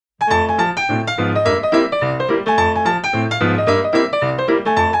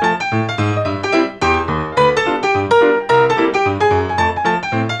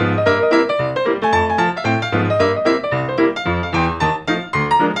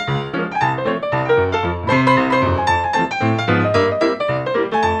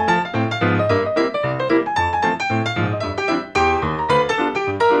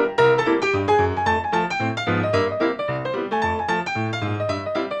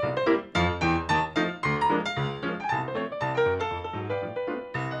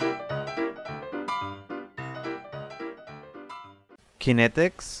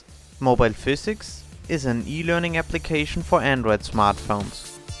KINETEX Mobile Physics is an e-learning application for Android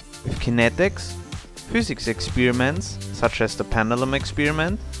smartphones. With KINETEX, physics experiments, such as the pendulum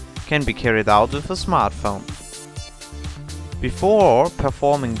experiment, can be carried out with a smartphone. Before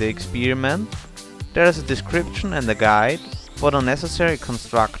performing the experiment, there is a description and a guide for the necessary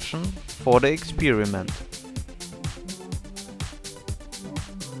construction for the experiment.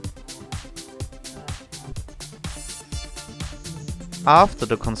 After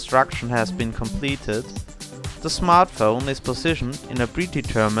the construction has been completed, the smartphone is positioned in a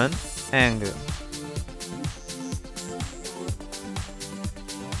predetermined angle.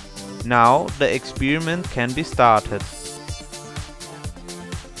 Now the experiment can be started.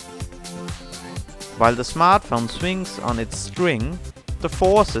 While the smartphone swings on its string, the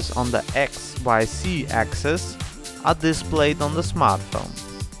forces on the XYZ axis are displayed on the smartphone.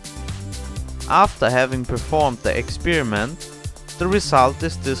 After having performed the experiment, the result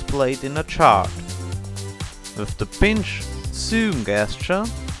is displayed in a chart. With the pinch zoom gesture,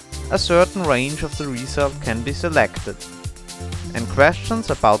 a certain range of the result can be selected, and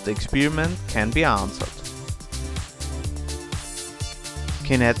questions about the experiment can be answered.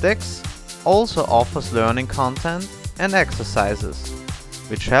 KINETEX also offers learning content and exercises,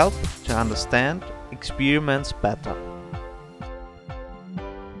 which help to understand experiments better.